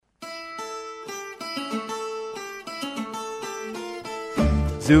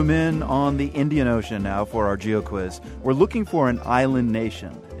zoom in on the Indian Ocean now for our GeoQuiz. We're looking for an island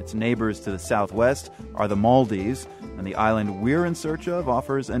nation. Its neighbors to the southwest are the Maldives, and the island we're in search of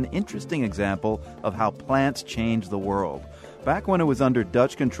offers an interesting example of how plants change the world. Back when it was under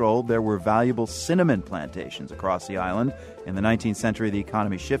Dutch control, there were valuable cinnamon plantations across the island. In the 19th century, the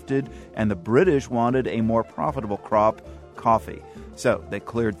economy shifted, and the British wanted a more profitable crop, coffee. So they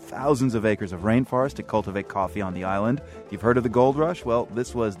cleared thousands of acres of rainforest to cultivate coffee on the island. You've heard of the gold rush? Well,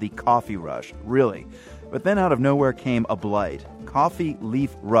 this was the coffee rush, really. But then out of nowhere came a blight, coffee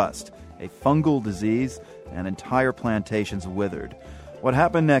leaf rust, a fungal disease, and entire plantations withered. What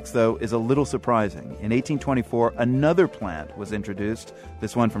happened next, though, is a little surprising. In 1824, another plant was introduced,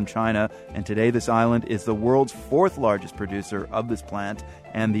 this one from China, and today this island is the world's fourth largest producer of this plant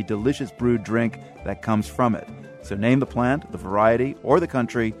and the delicious brewed drink that comes from it. So name the plant, the variety, or the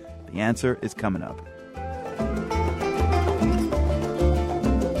country. The answer is coming up.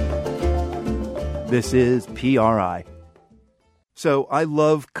 This is PRI. So I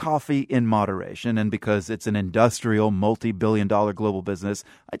love coffee in moderation, and because it's an industrial, multi-billion-dollar global business,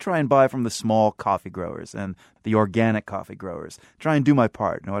 I try and buy from the small coffee growers and the organic coffee growers. Try and do my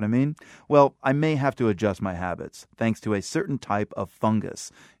part, know what I mean? Well, I may have to adjust my habits, thanks to a certain type of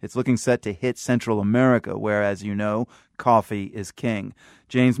fungus. It's looking set to hit Central America, where, as you know, coffee is king.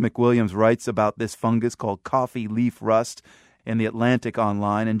 James McWilliams writes about this fungus called coffee leaf rust in The Atlantic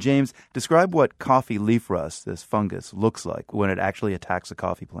online. And James, describe what coffee leaf rust, this fungus, looks like when it actually attacks a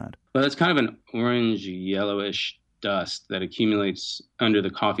coffee plant. Well, it's kind of an orange, yellowish dust that accumulates under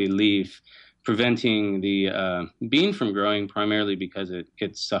the coffee leaf, preventing the bean from growing, primarily because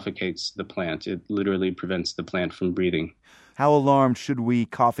it suffocates the plant. It literally prevents the plant from breathing. How alarmed should we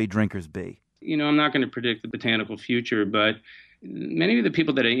coffee drinkers be? You know, I'm not going to predict the botanical future, but many of the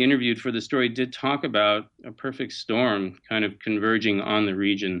people that I interviewed for the story did talk about a perfect storm kind of converging on the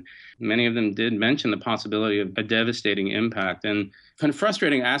region. Many of them did mention the possibility of a devastating impact. And kind of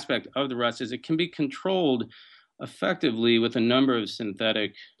frustrating aspect of the rust is it can be controlled effectively with a number of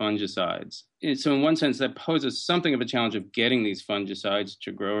synthetic fungicides. And so in one sense, that poses something of a challenge of getting these fungicides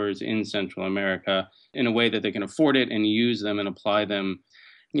to growers in Central America in a way that they can afford it and use them and apply them.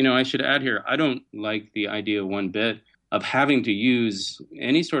 You know, I should add here, I don't like the idea one bit of having to use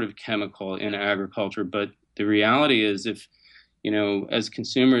any sort of chemical in agriculture. But the reality is if, you know, as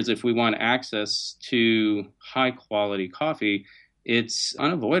consumers, if we want access to high quality coffee, it's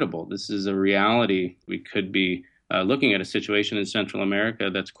unavoidable. This is a reality. We could be looking at a situation in Central America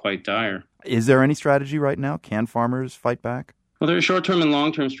that's quite dire. Is there any strategy right now? Can farmers fight back? Well, there are short-term and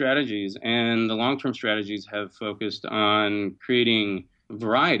long-term strategies, and the long-term strategies have focused on creating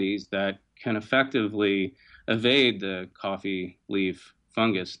varieties that can effectively evade the coffee leaf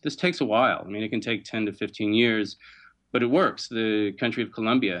fungus. This takes a while. I mean, it can take 10 to 15 years, but it works. The country of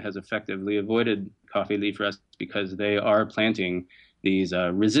Colombia has effectively avoided coffee leaf rust because they are planting these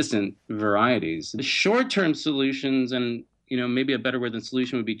resistant varieties. The short-term solutions, and you know, maybe a better word than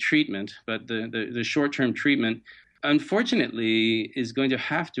solution would be treatment, but the short-term treatment, unfortunately, is going to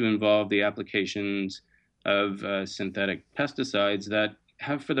have to involve the applications of synthetic pesticides that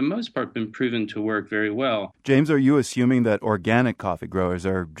have, for the most part, been proven to work very well. James, are you assuming that organic coffee growers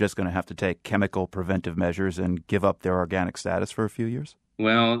are just going to have to take chemical preventive measures and give up their organic status for a few years?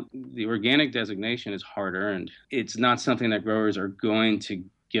 Well, the organic designation is hard-earned. It's not something that growers are going to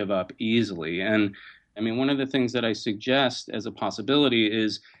give up easily. And, I mean, one of the things that I suggest as a possibility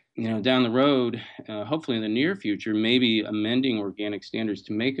is, you know, down the road, hopefully in the near future, maybe amending organic standards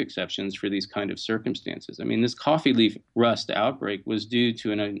to make exceptions for these kind of circumstances. I mean, this coffee leaf rust outbreak was due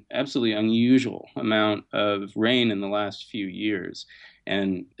to an absolutely unusual amount of rain in the last few years.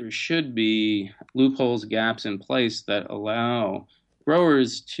 And there should be loopholes, gaps in place that allow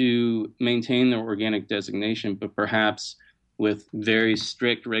growers to maintain their organic designation, but perhaps with very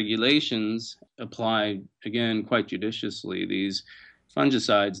strict regulations applied, again, quite judiciously, these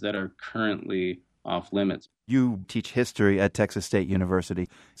fungicides that are currently off limits. You teach history at Texas State University,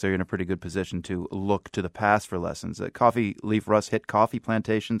 so you're in a pretty good position to look to the past for lessons. Coffee leaf rust hit coffee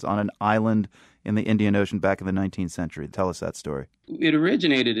plantations on an island in the Indian Ocean back in the 19th century. Tell us that story. It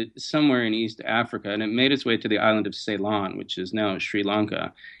originated somewhere in East Africa, and it made its way to the island of Ceylon, which is now Sri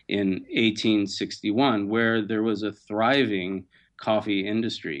Lanka, in 1861, where there was a thriving coffee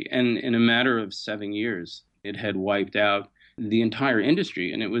industry. And in a matter of 7 years, it had wiped out the entire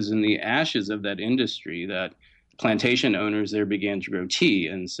industry. And it was in the ashes of that industry that plantation owners there began to grow tea.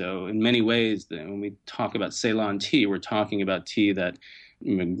 And so in many ways, when we talk about Ceylon tea, we're talking about tea that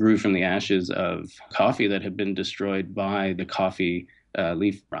grew from the ashes of coffee that had been destroyed by the coffee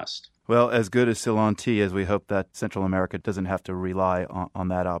leaf rust. Well, as good as Ceylon tea as we hope that Central America doesn't have to rely on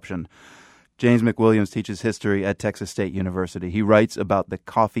that option. James McWilliams teaches history at Texas State University. He writes about the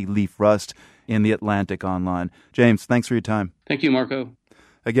coffee leaf rust in The Atlantic Online. James, thanks for your time. Thank you, Marco.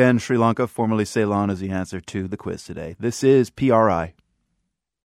 Again, Sri Lanka, formerly Ceylon, is the answer to the quiz today. This is PRI.